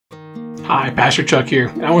Hi, Pastor Chuck here,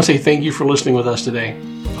 and I want to say thank you for listening with us today.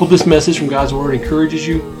 Hope this message from God's Word encourages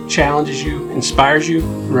you, challenges you, inspires you,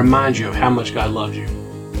 and reminds you of how much God loves you.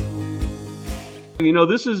 You know,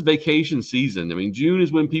 this is vacation season. I mean, June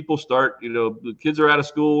is when people start, the kids are out of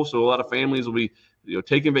school, so a lot of families will be,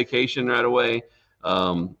 taking vacation right away.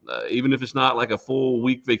 Even if it's not like a full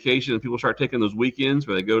week vacation, people start taking those weekends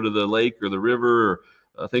where they go to the lake or the river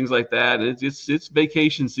or things like that. And it's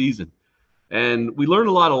vacation season. And we learn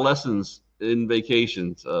a lot of lessons in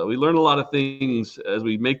vacations. We learn a lot of things as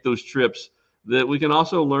we make those trips that we can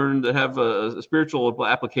also learn to have a spiritual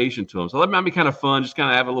application to them. So that might be kind of fun, just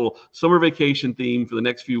kind of have a little summer vacation theme for the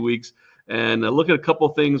next few weeks and look at a couple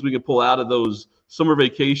of things we can pull out of those summer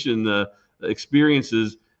vacation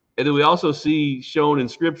experiences. And then we also see shown in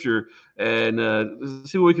Scripture and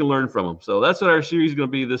see what we can learn from them. So that's what our series is going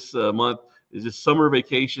to be this month, is just summer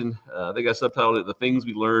vacation. I think I subtitled it, The Things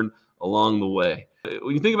We Learn Along the Way.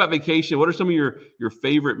 When you think about vacation, what are some of your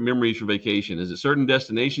favorite memories from vacation? Is it certain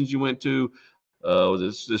destinations you went to? Was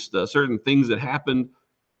it just certain things that happened?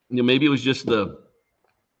 Maybe it was just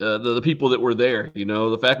the people that were there.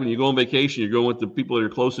 The fact when you go on vacation, you're going with the people that are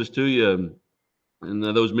closest to you, and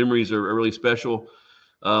those memories are really special.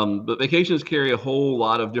 But vacations carry a whole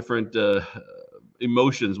lot of different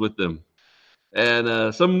emotions with them.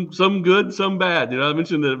 And some good, some bad. I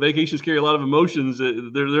mentioned that vacations carry a lot of emotions.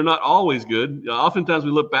 They're not always good. Oftentimes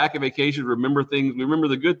we look back at vacation, remember things. We remember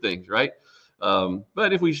the good things, right?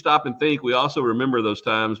 But if we stop and think, we also remember those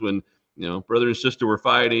times when brother and sister were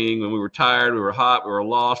fighting, when we were tired, we were hot, we were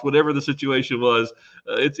lost, whatever the situation was.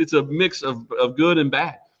 It's a mix of good and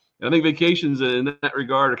bad. And I think vacations in that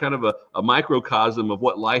regard are kind of a microcosm of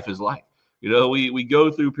what life is like. We go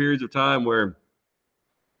through periods of time where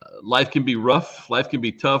life can be rough, life can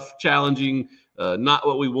be tough, challenging, not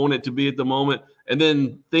what we want it to be at the moment. And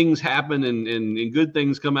then things happen and good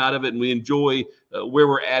things come out of it, and we enjoy where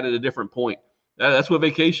we're at a different point. That's what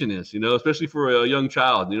vacation is, especially for a young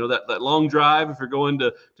child. That long drive, if you're going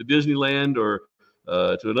to Disneyland or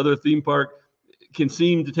to another theme park, can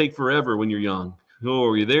seem to take forever when you're young. Oh,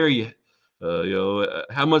 are you there yet?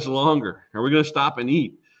 How much longer? Are we going to stop and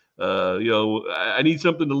eat? I need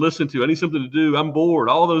something to listen to. I need something to do. I'm bored.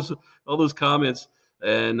 All those comments,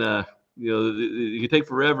 and it can take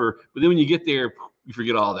forever. But then when you get there, you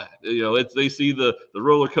forget all that. They see the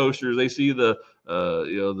roller coasters, they see the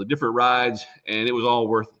different rides, and it was all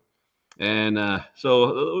worth it. And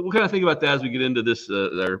so we'll kind of think about that as we get into this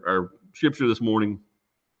our scripture this morning.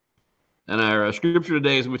 And our scripture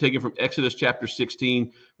today is going to be taken from Exodus chapter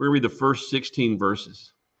 16. We're going to read the first 16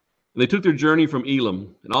 verses. And they took their journey from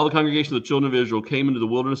Elim, and all the congregation of the children of Israel came into the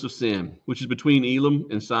wilderness of Sin, which is between Elim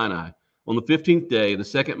and Sinai, on the 15th day of the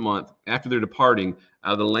second month after their departing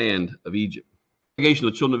out of the land of Egypt. The congregation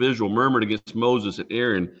of the children of Israel murmured against Moses and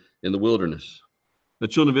Aaron in the wilderness. The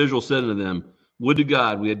children of Israel said unto them, Would to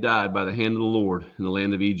God we had died by the hand of the Lord in the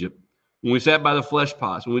land of Egypt, when we sat by the flesh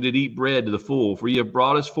pots, when we did eat bread to the full, for ye have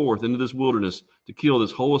brought us forth into this wilderness to kill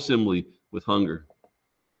this whole assembly with hunger.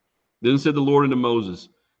 Then said the Lord unto Moses,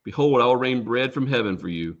 Behold, I will rain bread from heaven for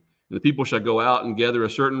you, and the people shall go out and gather a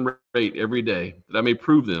certain rate every day, that I may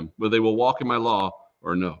prove them whether they will walk in my law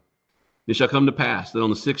or no. It shall come to pass that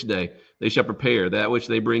on the 6th day they shall prepare that which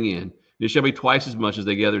they bring in, and it shall be twice as much as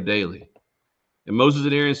they gather daily. And Moses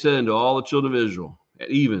and Aaron said unto all the children of Israel, At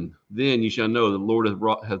even then ye shall know that the Lord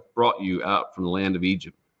hath brought you out from the land of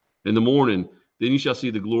Egypt. In the morning then ye shall see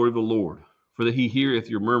the glory of the Lord, for that he heareth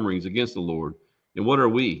your murmurings against the Lord. And what are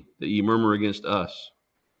we, that ye murmur against us?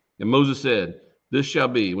 And Moses said, This shall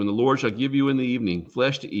be, when the Lord shall give you in the evening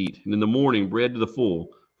flesh to eat, and in the morning bread to the full,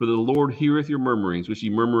 for the Lord heareth your murmurings, which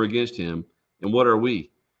ye murmur against him. And what are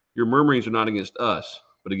we? Your murmurings are not against us,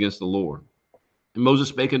 but against the Lord. And Moses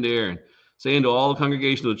spake unto Aaron, saying to all the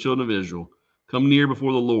congregation of the children of Israel, Come near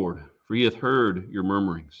before the Lord, for he hath heard your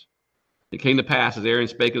murmurings. It came to pass, as Aaron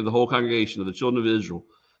spake unto the whole congregation of the children of Israel,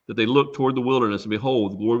 that they looked toward the wilderness, and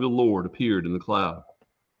behold, the glory of the Lord appeared in the cloud.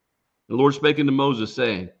 The Lord spake unto Moses,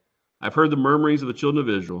 saying, I have heard the murmurings of the children of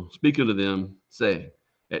Israel. Speak unto them, saying,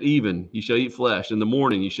 At even ye shall eat flesh, in the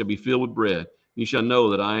morning ye shall be filled with bread, and ye shall know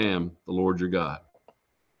that I am the Lord your God.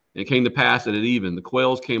 And it came to pass that at even the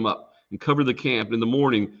quails came up and covered the camp, and in the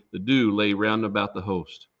morning the dew lay round about the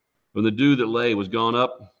host. When the dew that lay was gone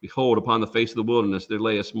up, behold, upon the face of the wilderness there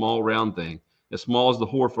lay a small round thing, as small as the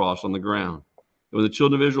hoarfrost on the ground. And when the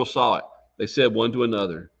children of Israel saw it, they said one to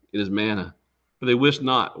another, It is manna. For they wist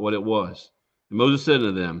not what it was. And Moses said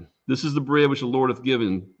unto them, This is the bread which the Lord hath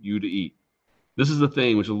given you to eat. This is the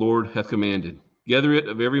thing which the Lord hath commanded. Gather it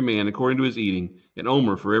of every man according to his eating, an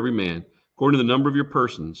omer for every man, according to the number of your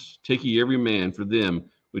persons. Take ye every man for them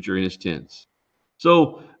which are in his tents.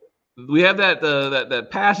 So we have that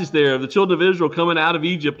passage there of the children of Israel coming out of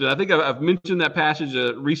Egypt, and I think I've mentioned that passage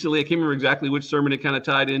recently. I can't remember exactly which sermon it kind of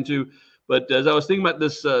tied into, but as I was thinking about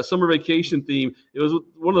this summer vacation theme, it was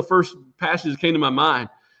one of the first passages that came to my mind.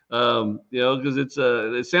 Because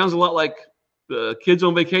it sounds a lot like kids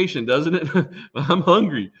on vacation, doesn't it? I'm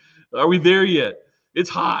hungry. Are we there yet? It's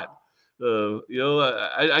hot.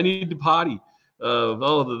 I need to potty.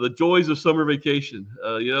 The joys of summer vacation.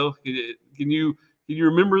 Can you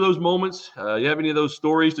remember those moments? You have any of those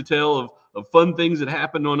stories to tell of fun things that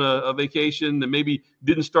happened on a vacation that maybe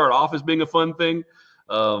didn't start off as being a fun thing?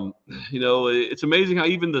 It's amazing how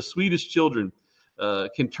even the sweetest children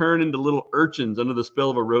can turn into little urchins under the spell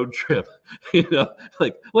of a road trip.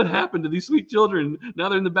 Like what happened to these sweet children? Now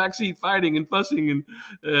they're in the back seat fighting and fussing,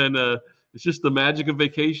 and it's just the magic of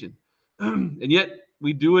vacation. And yet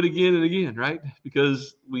we do it again and again, right?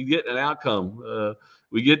 Because we get an outcome.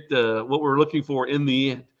 We get what we're looking for in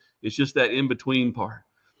the end. It's just that in-between part.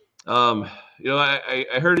 I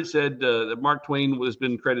heard it said that Mark Twain has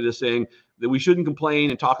been credited as saying that we shouldn't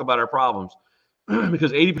complain and talk about our problems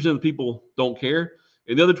because 80% of the people don't care.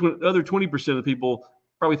 And the other 20% of the people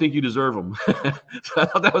probably think you deserve them. So I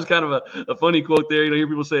thought that was kind of a funny quote there. You hear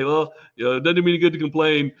people say, well, it doesn't do me any good to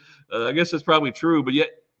complain. I guess that's probably true, but yet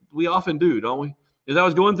we often do, don't we? As I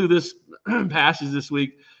was going through this passage this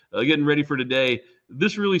week, getting ready for today,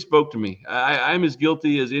 this really spoke to me. I'm as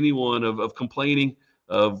guilty as anyone of complaining,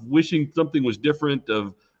 of wishing something was different,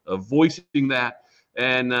 of voicing that.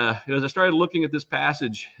 And as I started looking at this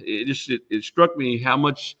passage, it struck me how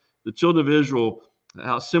much the children of Israel,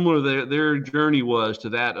 how similar their journey was to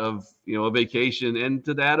that of a vacation and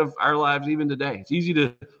to that of our lives even today. It's easy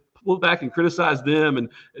to pull back and criticize them and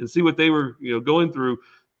see what they were going through.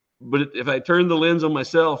 But if I turn the lens on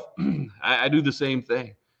myself, I do the same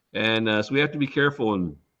thing. And so we have to be careful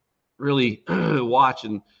and really watch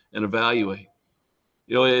and evaluate.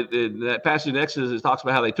 That passage in Exodus, it talks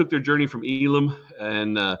about how they took their journey from Elim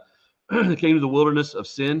and they came to the wilderness of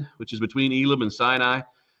Sin, which is between Elim and Sinai.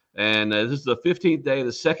 And this is the 15th day of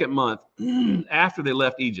the second month after they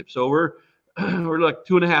left Egypt. So we're like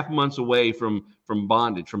 2.5 months away from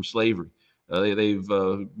bondage, from slavery. God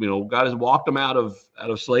has walked them out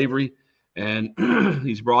of slavery, and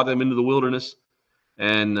He's brought them into the wilderness.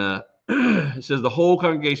 And it says the whole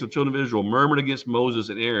congregation of children of Israel murmured against Moses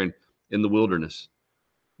and Aaron in the wilderness.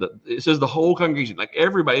 It says the whole congregation, like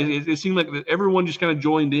everybody. It seemed like everyone just kind of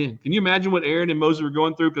joined in. Can you imagine what Aaron and Moses were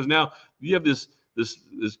going through? Because now you have this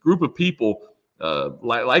group of people,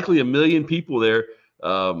 likely 1 million people there,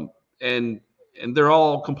 and they're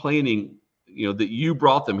all complaining, that you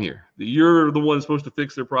brought them here, that you're the one supposed to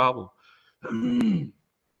fix their problem.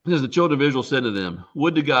 Because the children of Israel said to them,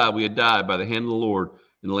 would to God we had died by the hand of the Lord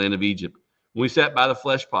in the land of Egypt. When we sat by the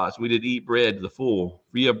flesh pots, we did eat bread to the full.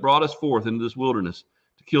 For ye have brought us forth into this wilderness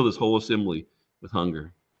to kill this whole assembly with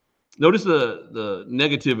hunger. Notice the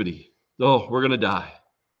negativity. Oh, we're going to die.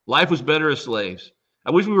 Life was better as slaves.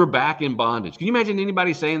 I wish we were back in bondage. Can you imagine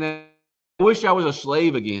anybody saying that? I wish I was a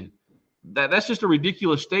slave again. That's just a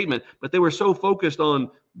ridiculous statement, but they were so focused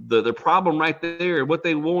on the problem right there, what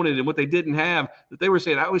they wanted and what they didn't have, that they were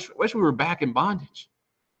saying, I wish we were back in bondage.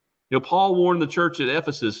 Paul warned the church at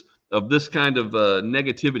Ephesus of this kind of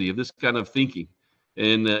negativity, of this kind of thinking.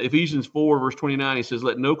 In Ephesians 4, verse 29, he says,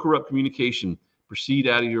 let no corrupt communication proceed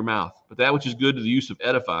out of your mouth, but that which is good to the use of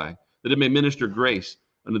edifying, that it may minister grace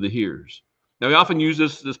unto the hearers. Now, we often use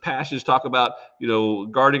this passage to talk about,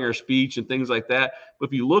 guarding our speech and things like that. But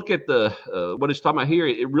if you look at what it's talking about here,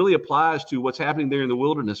 it really applies to what's happening there in the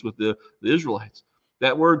wilderness with the Israelites.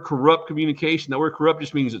 That word corrupt communication, that word corrupt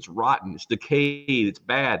just means it's rotten, it's decayed, it's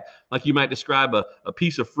bad. Like you might describe a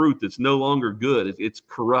piece of fruit that's no longer good. It's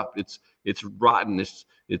corrupt, it's rotten,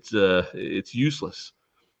 it's useless.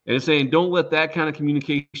 And it's saying, don't let that kind of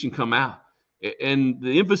communication come out. And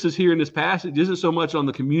the emphasis here in this passage isn't so much on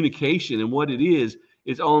the communication and what it is,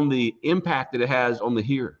 it's on the impact that it has on the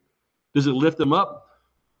hearer. Does it lift them up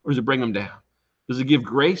or does it bring them down? Does it give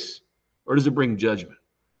grace or does it bring judgment?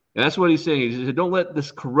 And that's what he's saying. He said, don't let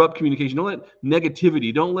this corrupt communication, don't let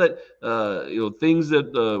negativity, don't let things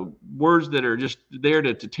that words that are just there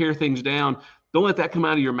to tear things down, don't let that come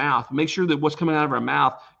out of your mouth. Make sure that what's coming out of our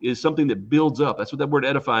mouth is something that builds up. That's what that word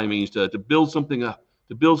edifying means, to build something up.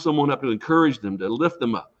 To build someone up, to encourage them, to lift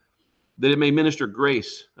them up, that it may minister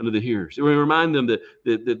grace unto the hearers. It will remind them that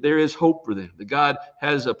there is hope for them, that God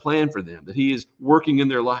has a plan for them, that He is working in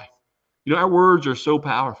their life. Our words are so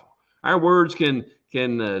powerful. Our words can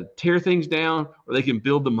tear things down or they can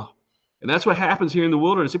build them up. And that's what happens here in the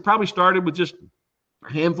wilderness. It probably started with just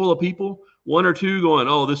a handful of people one or two going,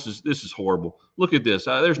 oh, this is horrible. Look at this.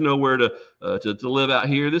 There's nowhere to live out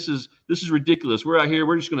here. This is ridiculous. We're out here.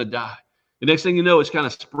 We're just going to die. The next thing you know, it's kind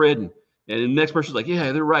of spreading. And the next person's like,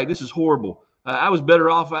 yeah, they're right. This is horrible. I was better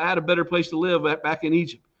off. I had a better place to live back in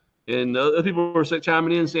Egypt. And other people were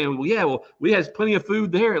chiming in saying, well, we had plenty of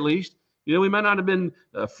food there at least. We might not have been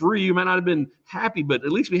free. We might not have been happy, but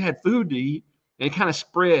at least we had food to eat. And it kind of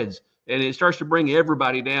spreads. And it starts to bring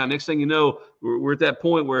everybody down. Next thing you know, we're at that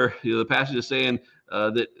point where the passage is saying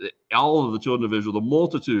that all of the children of Israel, the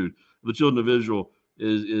multitude of the children of Israel,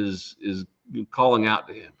 is calling out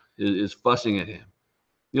to him, is fussing at him.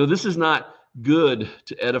 This is not good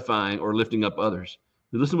to edifying or lifting up others.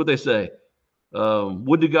 Listen to what they say.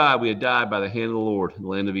 Would to God we had died by the hand of the Lord in the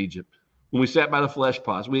land of Egypt, when we sat by the flesh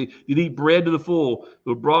pots. We'd eat bread to the full.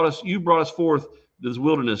 You brought us forth this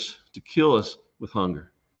wilderness to kill us with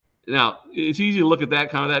hunger. Now, it's easy to look at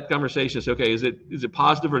that conversation and say, okay, is it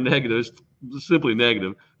positive or negative? It's simply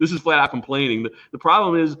negative. This is flat out complaining. The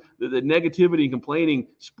problem is that the negativity and complaining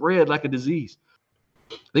spread like a disease.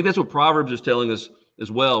 I think that's what Proverbs is telling us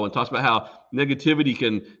as well, when it talks about how negativity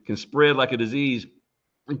can spread like a disease.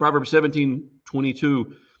 In Proverbs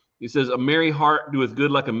 17:22, it says, a merry heart doeth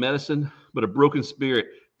good like a medicine, but a broken spirit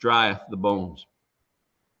drieth the bones.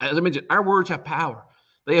 As I mentioned, our words have power.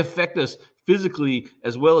 They affect us physically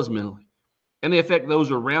as well as mentally, and they affect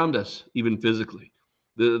those around us even physically.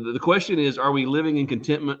 The question is, are we living in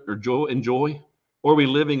contentment or joy, or are we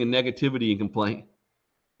living in negativity and complaint?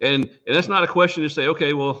 And that's not a question to say,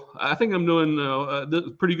 okay, well, I think I'm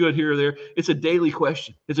doing pretty good here or there. It's a daily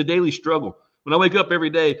question. It's a daily struggle. When I wake up every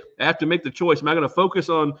day, I have to make the choice. Am I going to focus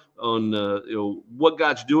on what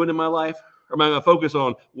God's doing in my life, or am I going to focus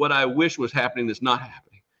on what I wish was happening that's not happening?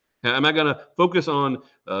 Am I going to focus on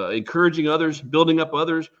encouraging others, building up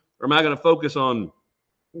others, or am I going to focus on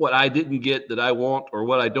what I didn't get that I want, or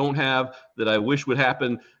what I don't have that I wish would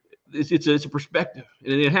happen? It's a perspective,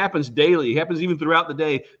 and it happens daily. It happens even throughout the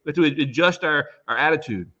day. We have to adjust our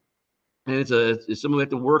attitude, and it's something we have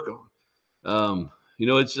to work on.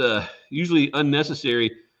 It's usually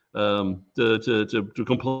unnecessary to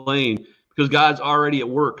complain, because God's already at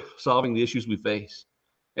work solving the issues we face.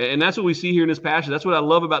 And that's what we see here in this passage. That's what I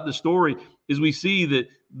love about this story, is we see that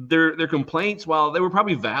their complaints, while they were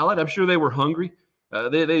probably valid, I'm sure they were hungry.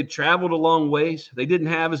 They traveled a long ways. They didn't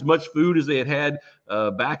have as much food as they had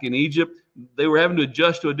back in Egypt. They were having to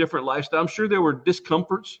adjust to a different lifestyle. I'm sure there were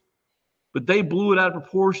discomforts, but they blew it out of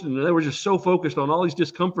proportion. And they were just so focused on all these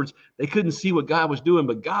discomforts, they couldn't see what God was doing.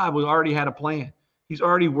 But God already had a plan. He's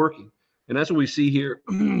already working. And that's what we see here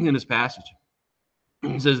in this passage.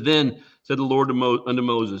 It says, then said the Lord unto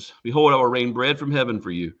Moses, behold, I will rain bread from heaven for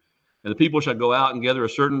you, and the people shall go out and gather a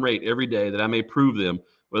certain rate every day, that I may prove them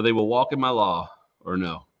whether they will walk in my law or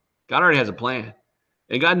no. God already has a plan,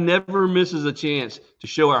 and God never misses a chance to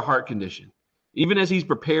show our heart condition. Even as he's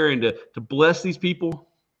preparing to bless these people,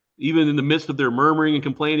 even in the midst of their murmuring and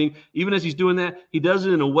complaining, even as he's doing that, he does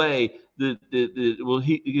it in a way that he'll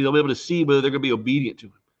be able to see whether they're going to be obedient to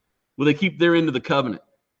him. Will they keep their end of the covenant?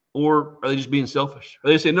 Or are they just being selfish? Are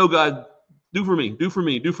they saying, no, God, do for me, do for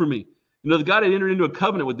me, do for me? The God had entered into a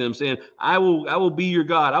covenant with them, saying, I will be your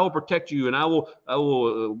God. I will protect you, and I will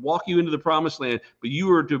walk you into the promised land. But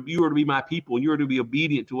you are to be my people, and you are to be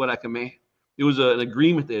obedient to what I command. It was an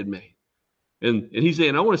agreement they had made. And he's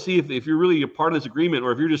saying, I want to see if you're really a part of this agreement,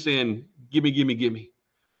 or if you're just saying, give me, give me, give me.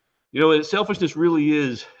 Selfishness really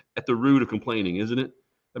is at the root of complaining, isn't it?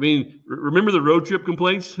 I mean, remember the road trip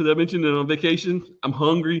complaints that I mentioned on vacation? I'm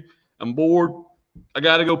hungry. I'm bored. I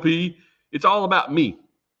got to go pee. It's all about me,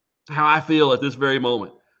 how I feel at this very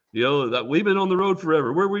moment. That we've been on the road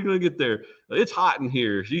forever. Where are we going to get there? It's hot in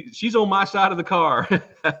here. She's on my side of the car.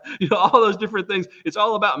 All those different things. It's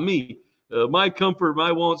all about me, my comfort,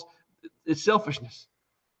 my wants. It's selfishness.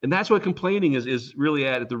 And that's what complaining is really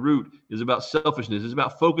at the root, is about selfishness. It's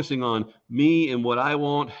about focusing on me and what I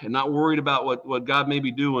want, and not worried about what God may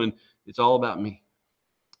be doing. It's all about me.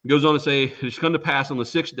 It goes on to say, it shall come to pass on the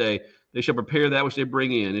sixth day, they shall prepare that which they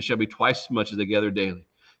bring in. It shall be twice as much as they gather daily.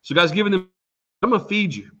 So God's given them, I'm going to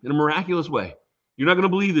feed you in a miraculous way. You're not going to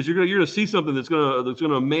believe this. You're going to see something that's going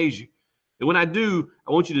to amaze you. And when I do,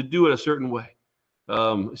 I want you to do it a certain way.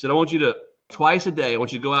 He said, I want you to, twice a day, I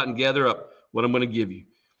want you to go out and gather up what I'm going to give you.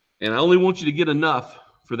 And I only want you to get enough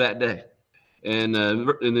for that day. And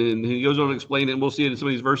then he goes on to explain it, and we'll see it in some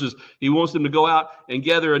of these verses. He wants them to go out and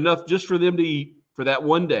gather enough just for them to eat for that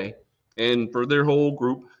one day and for their whole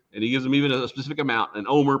group. And he gives them even a specific amount, an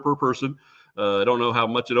omer per person. I don't know how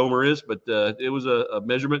much an omer is, but it was a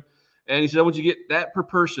measurement. And he said, I want you to get that per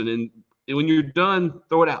person. And when you're done,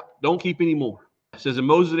 throw it out. Don't keep any more. It says, and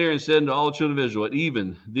Moses and Aaron said unto all the children of Israel, at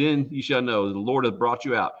even then ye shall know that the Lord hath brought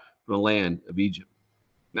you out from the land of Egypt.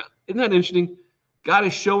 Now, isn't that interesting? God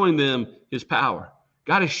is showing them his power.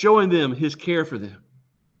 God is showing them his care for them.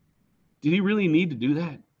 Did he really need to do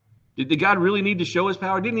that? Did God really need to show his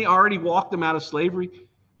power? Didn't he already walk them out of slavery?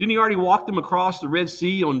 Didn't he already walk them across the Red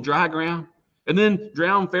Sea on dry ground? And then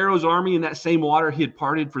drown Pharaoh's army in that same water he had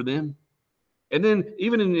parted for them? And then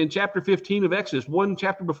even in chapter 15 of Exodus, one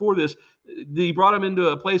chapter before this, he brought them into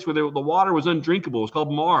a place where the water was undrinkable. It's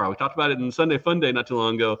called Mara. We talked about it in Sunday Fun Day not too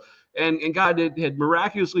long ago. And God had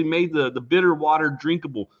miraculously made the bitter water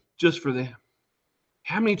drinkable just for them.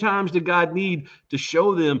 How many times did God need to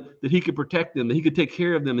show them that he could protect them, that he could take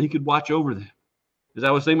care of them, that he could watch over them? As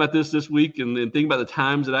I was thinking about this week and thinking about the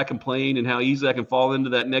times that I complain and how easily I can fall into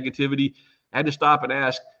that negativity, I had to stop and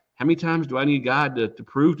ask, how many times do I need God to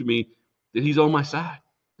prove to me that he's on my side,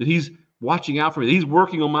 that he's watching out for me, that he's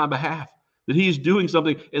working on my behalf, that he is doing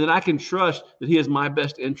something, and that I can trust that he has my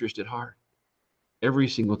best interest at heart every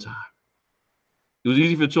single time? It was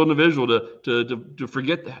easy for the children of Israel to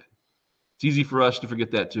forget that. It's easy for us to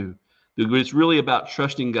forget that too. But it's really about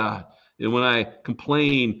trusting God. And when I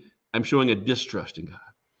complain, I'm showing a distrust in God.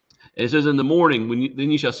 And it says, in the morning, then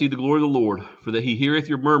you shall see the glory of the Lord, for that he heareth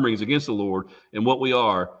your murmurings against the Lord, and what we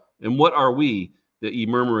are, and what are we that ye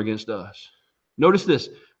murmur against us? Notice this.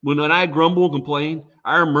 When I grumble and complain,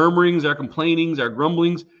 our murmurings, our complainings, our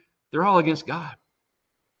grumblings, they're all against God.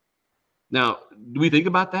 Now, do we think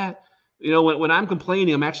about that? You know, when I'm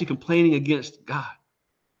complaining, I'm actually complaining against God.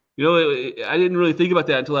 You know, I didn't really think about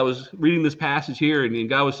that until I was reading this passage here, and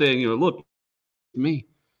God was saying, you know, look, me.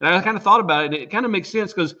 And I kind of thought about it, and it kind of makes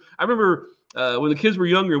sense because I remember when the kids were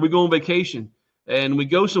younger, we go on vacation and we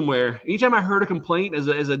go somewhere. Anytime I heard a complaint as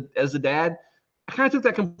a dad, I kind of took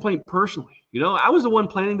that complaint personally. You know, I was the one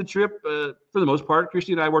planning the trip for the most part.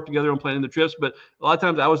 Christy and I worked together on planning the trips, but a lot of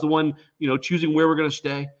times I was the one, you know, choosing where we're going to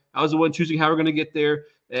stay. I was the one choosing how we're going to get there.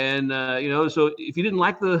 And, you know, so if you didn't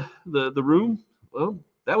like the room, well,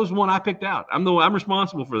 that was one I picked out. I'm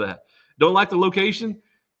responsible for that. Don't like the location?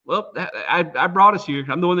 Well, I brought us here.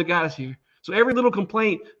 I'm the one that got us here. So every little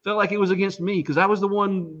complaint felt like it was against me because I was the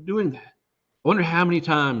one doing that. I wonder how many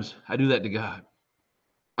times I do that to God.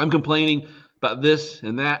 I'm complaining about this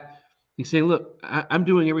and that. He's saying, look, I'm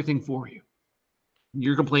doing everything for you.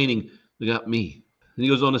 You're complaining about me. And he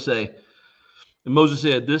goes on to say, and Moses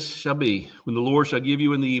said, this shall be when the Lord shall give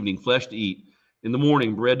you in the evening flesh to eat, in the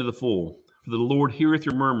morning bread to the full. For the Lord heareth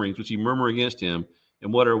your murmurings, which ye murmur against him.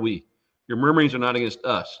 And what are we? Your murmurings are not against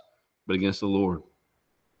us, but against the Lord.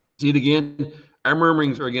 See it again? Our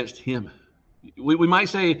murmurings are against him. We might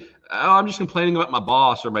say, oh, I'm just complaining about my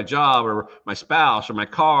boss or my job or my spouse or my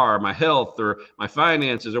car or my health or my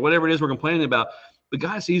finances or whatever it is we're complaining about. But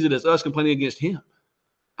God sees it as us complaining against him.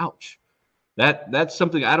 Ouch. That's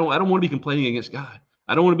something I don't want to be complaining against God.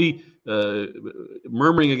 I don't want to be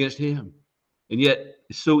murmuring against him. And yet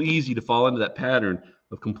it's so easy to fall into that pattern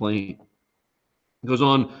of complaining. It goes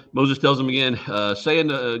on, Moses tells them again,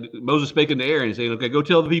 Moses spake unto Aaron, saying, okay, go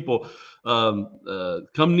tell the people,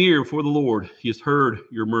 come near before the Lord. He has heard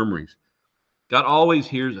your murmurings. God always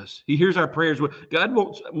hears us. He hears our prayers. What God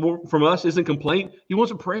wants more from us isn't complaint. He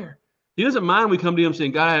wants a prayer. He doesn't mind we come to him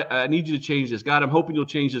saying, God, I need you to change this. God, I'm hoping you'll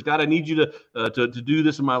change this. God, I need you to do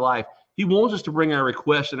this in my life. He wants us to bring our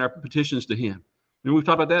requests and our petitions to him. And we've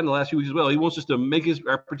talked about that in the last few weeks as well. He wants us to make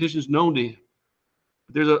our petitions known to him.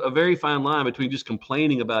 But there's a very fine line between just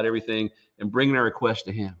complaining about everything and bringing our request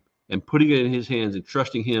to him and putting it in his hands and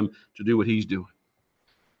trusting him to do what he's doing.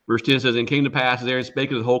 Verse 10 says, and it came to pass as Aaron spake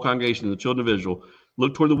to the whole congregation of the children of Israel,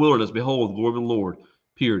 look toward the wilderness, behold, the glory of the Lord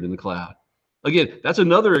appeared in the cloud. Again, that's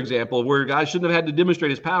another example of where God shouldn't have had to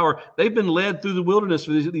demonstrate his power. They've been led through the wilderness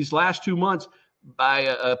for these last 2 months by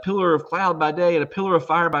a pillar of cloud by day and a pillar of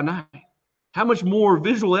fire by night. How much more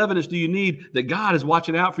visual evidence do you need that God is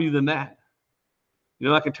watching out for you than that? You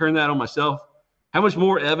know, I can turn that on myself. How much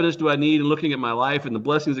more evidence do I need in looking at my life and the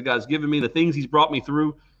blessings that God's given me, the things he's brought me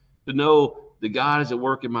through, to know that God is at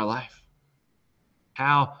work in my life?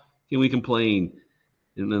 How can we complain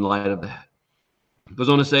in light of that? It goes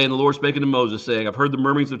on to say, and the Lord spake unto Moses, saying, I've heard the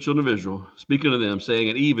murmurings of the children of Israel, speaking to them, saying,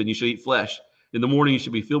 at even you shall eat flesh. In the morning you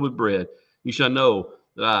shall be filled with bread. You shall know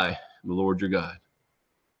that I am the Lord your God.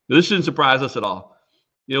 Now, this shouldn't surprise us at all.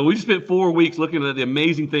 You know, we spent 4 weeks looking at the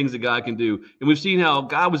amazing things that God can do. And we've seen how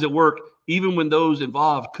God was at work even when those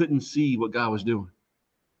involved couldn't see what God was doing.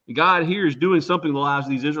 And God here is doing something in the lives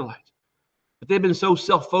of these Israelites. But they've been so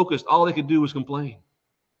self-focused, all they could do was complain.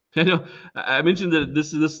 I know I mentioned that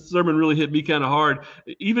this sermon really hit me kind of hard.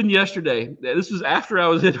 Even yesterday, this was after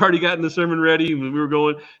I had already gotten the sermon ready, and we were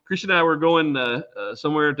going. Christian and I were going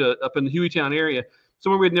somewhere up in the Hueytown area,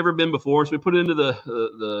 somewhere we had never been before. So we put it into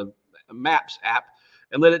the Maps app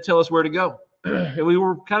and let it tell us where to go. And we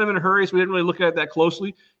were kind of in a hurry, so we didn't really look at it that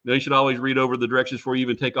closely. You should always read over the directions before you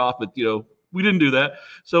even take off, but we didn't do that.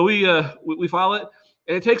 So we follow it.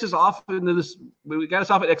 And it takes us off into this. We got us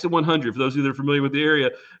off at exit 100 for those of you that are familiar with the area,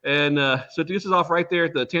 and so it gets us off right there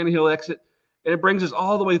at the Tannehill exit, and it brings us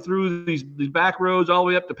all the way through these back roads, all the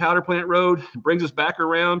way up to Powder Plant Road. It brings us back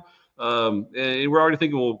around, and we're already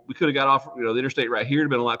thinking, well, we could have got off, the interstate right here. It'd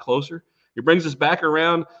been a lot closer. It brings us back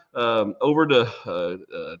around over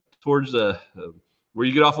to towards where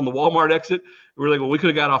you get off on the Walmart exit. We're like, well, we could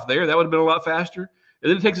have got off there. That would have been a lot faster. And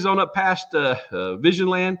then it takes us on up past Vision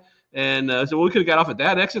Land. And so we could have got off at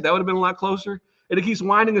that exit. That would have been a lot closer. And it keeps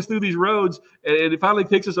winding us through these roads. And it finally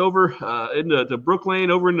takes us over into Brook Lane,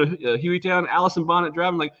 over into Hueytown, Allison Bonnet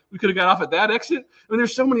driving. Like, we could have got off at that exit. I mean,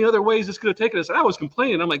 there's so many other ways this could have taken us. And I was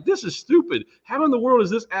complaining. I'm like, this is stupid. How in the world is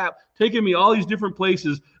this app taking me all these different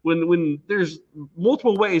places when there's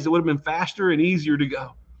multiple ways that would have been faster and easier to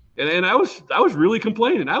go? And I was really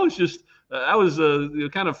complaining. I was just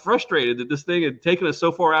kind of frustrated that this thing had taken us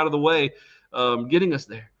so far out of the way, getting us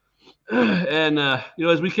there. And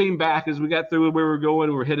as we came back, as we got through where we were going,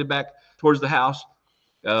 we were headed back towards the house.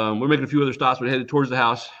 We're making a few other stops, but headed towards the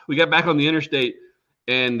house. We got back on the interstate,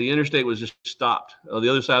 and the interstate was just stopped. The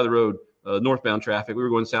other side of the road, northbound traffic. We were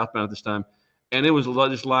going southbound at this time, and it was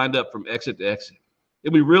just lined up from exit to exit.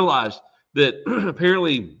 And we realized that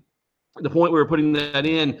apparently the point we were putting that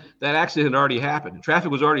in, that accident had already happened.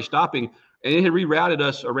 Traffic was already stopping, and it had rerouted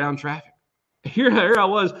us around traffic. Here I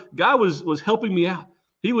was. God was helping me out.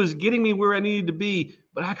 He was getting me where I needed to be,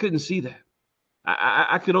 but I couldn't see that.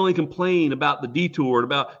 I could only complain about the detour and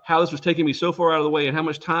about how this was taking me so far out of the way and how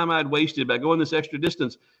much time I'd wasted by going this extra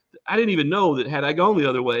distance. I didn't even know that had I gone the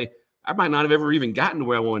other way, I might not have ever even gotten to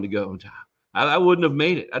where I wanted to go in time. I wouldn't have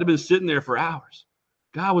made it. I'd have been sitting there for hours.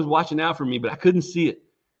 God was watching out for me, but I couldn't see it.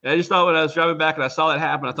 And I just thought when I was driving back and I saw that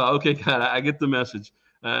happen, I thought, okay, God, I get the message.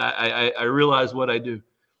 I realize what I do.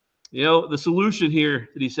 The solution here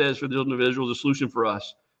that he says for the individual is a solution for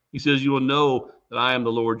us. He says, you will know that I am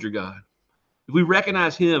the Lord your God. If we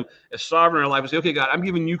recognize him as sovereign in our life and say, okay, God, I'm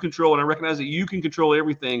giving you control, and I recognize that you can control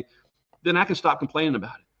everything, then I can stop complaining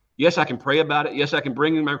about it. Yes, I can pray about it. Yes, I can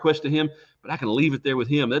bring my request to him, but I can leave it there with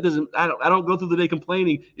him. I don't go through the day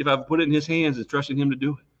complaining if I've put it in his hands and trusting him to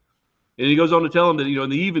do it. And he goes on to tell them that, in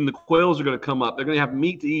the evening, the quails are going to come up. They're going to have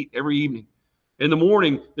meat to eat every evening. In the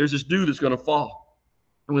morning, there's this dew that's going to fall.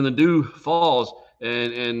 And when the dew falls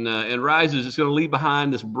and rises, it's going to leave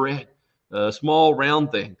behind this bread, a small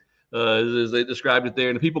round thing, as they described it there.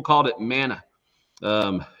 And the people called it manna.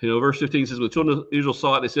 Verse 15 says, when the children of Israel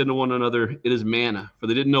saw it, they said to one another, it is manna, for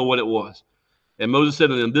they didn't know what it was. And Moses said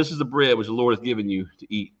to them, this is the bread which the Lord has given you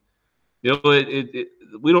to eat.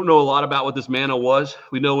 We don't know a lot about what this manna was.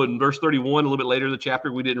 We know in verse 31, a little bit later in the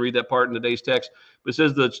chapter, we didn't read that part in today's text, but it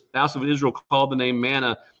says the house of Israel called the name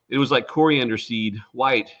manna. It was like coriander seed,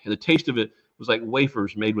 white, and the taste of it was like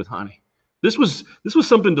wafers made with honey. This was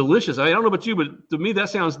something delicious. I don't know about you, but to me that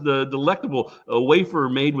sounds delectable, a wafer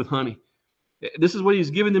made with honey. This is what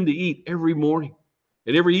he's giving them to eat every morning.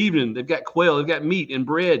 And every evening, they've got quail, they've got meat and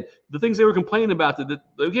bread. The things they were complaining about, that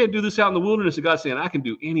they can't do this out in the wilderness, and God's saying, I can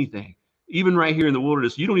do anything. Even right here in the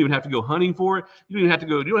wilderness, you don't even have to go hunting for it. You don't have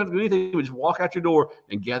to do anything, but just walk out your door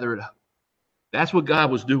and gather it up. That's what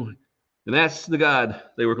God was doing. And that's the God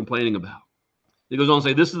they were complaining about. He goes on to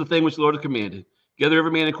say, this is the thing which the Lord has commanded. Gather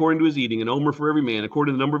every man according to his eating, an omer for every man,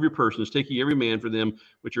 according to the number of your persons. Take ye every man for them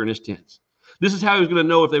which are in his tents. This is how he was going to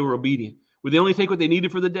know if they were obedient. Would they only take what they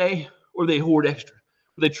needed for the day, or would they hoard extra?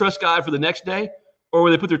 Would they trust God for the next day, or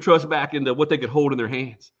would they put their trust back into what they could hold in their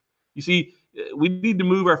hands? You see, we need to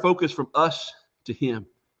move our focus from us to him.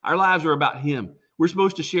 Our lives are about him. We're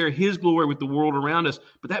supposed to share his glory with the world around us,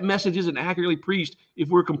 but that message isn't accurately preached if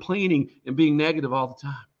we're complaining and being negative all the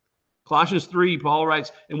time. Colossians 3, Paul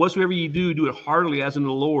writes, and whatsoever ye do, do it heartily as unto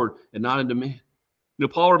the Lord and not unto men.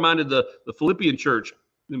 Paul reminded the Philippian church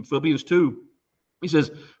in Philippians 2, he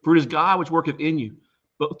says, for it is God which worketh in you,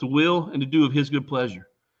 both to will and to do of his good pleasure.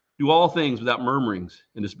 Do all things without murmurings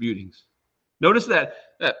and disputings. Notice that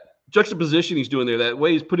juxtaposition he's doing there, that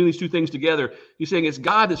way he's putting these two things together. He's saying it's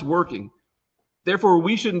God that's working. Therefore,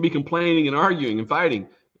 we shouldn't be complaining and arguing and fighting.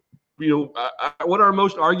 What are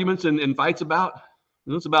most arguments and fights about?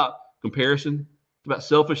 It's about comparison. It's about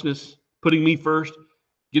selfishness, putting me first,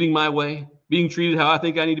 getting my way. being treated how I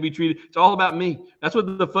think I need to be treated. It's all about me. That's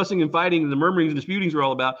what the fussing and fighting and the murmurings and disputings are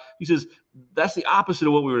all about. He says that's the opposite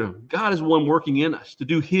of what we were doing. God is the one working in us to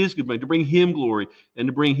do his good, to bring him glory and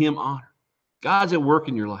to bring him honor. God's at work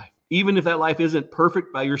in your life. Even if that life isn't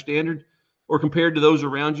perfect by your standard or compared to those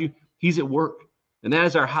around you, he's at work. And that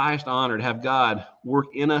is our highest honor, to have God work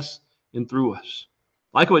in us and through us.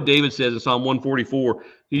 Like what David says in Psalm 144,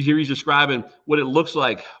 he's describing what it looks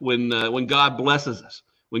like when God blesses us,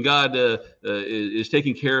 when God is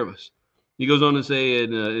taking care of us. He goes on to say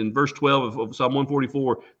in verse 12 of Psalm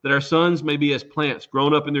 144, that our sons may be as plants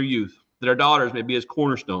grown up in their youth, that our daughters may be as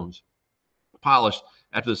cornerstones, polished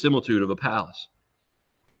after the similitude of a palace,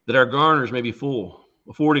 that our garners may be full,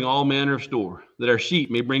 affording all manner of store, that our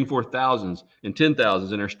sheep may bring forth thousands and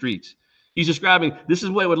 10,000s in our streets. He's describing this is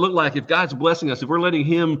what it would look like if God's blessing us, if we're letting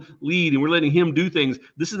him lead and we're letting him do things.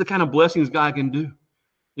 This is the kind of blessings God can do.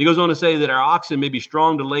 He goes on to say that our oxen may be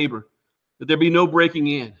strong to labor, that there be no breaking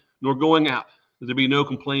in nor going out, that there be no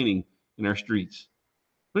complaining in our streets.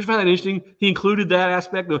 Don't you find that interesting? He included that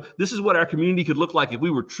aspect of this is what our community could look like if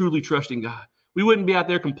we were truly trusting God. We wouldn't be out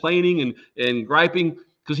there complaining and griping,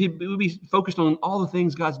 because we would be focused on all the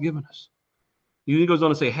things God's given us. He goes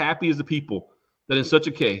on to say, happy is the people that in such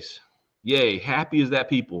a case, yea, happy is that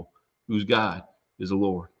people whose God is the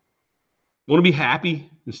Lord. Want to be happy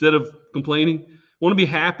instead of complaining? Want to be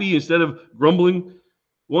happy instead of grumbling?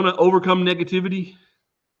 Want to overcome negativity?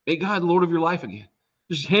 Make God the Lord of your life again.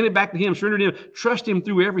 Just hand it back to him, surrender to him, trust him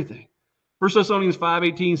through everything. 1 Thessalonians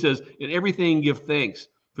 5:18 says, in everything give thanks,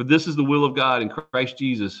 for this is the will of God in Christ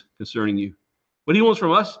Jesus concerning you. What he wants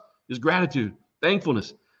from us is gratitude,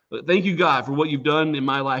 thankfulness. Thank you, God, for what you've done in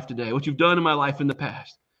my life today, what you've done in my life in the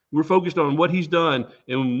past. We're focused on what he's done,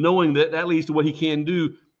 and knowing that that leads to what he can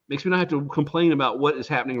do makes me not have to complain about what is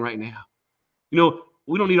happening right now. You know,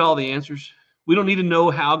 we don't need all the answers. We don't need to know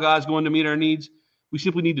how God's going to meet our needs. We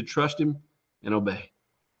simply need to trust him and obey.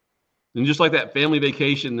 And just like that family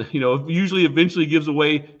vacation, you know, usually eventually gives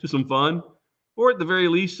away to some fun, or at the very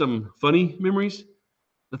least, some funny memories.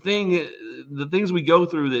 The things we go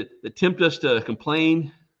through that tempt us to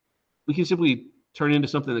complain, we can simply turn into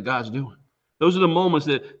something that God's doing. Those are the moments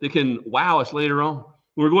that can wow us later on.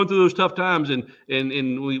 When we're going through those tough times and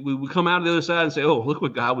we come out of the other side and say, oh, look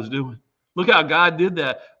what God was doing. Look how God did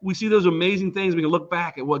that. We see those amazing things. We can look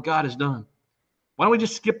back at what God has done. Why don't we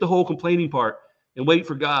just skip the whole complaining part and wait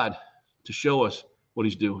for God to show us what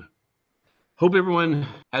he's doing? Hope everyone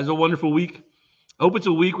has a wonderful week. I hope it's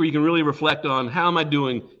a week where you can really reflect on how am I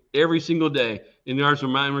doing every single day in regards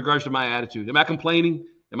to my attitude. Am I complaining?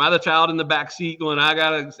 Am I the child in the back seat going, I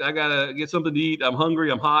gotta get something to eat. I'm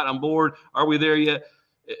hungry. I'm hot. I'm bored. Are we there yet?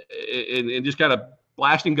 And just kind of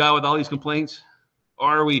blasting God with all these complaints? Or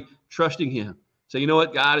are we trusting him? Say, you know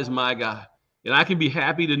what? God is my God. And I can be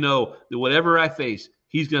happy to know that whatever I face,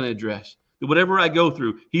 he's going to address. That whatever I go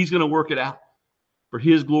through, he's going to work it out for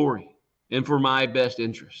his glory and for my best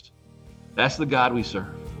interest. That's the God we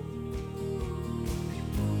serve.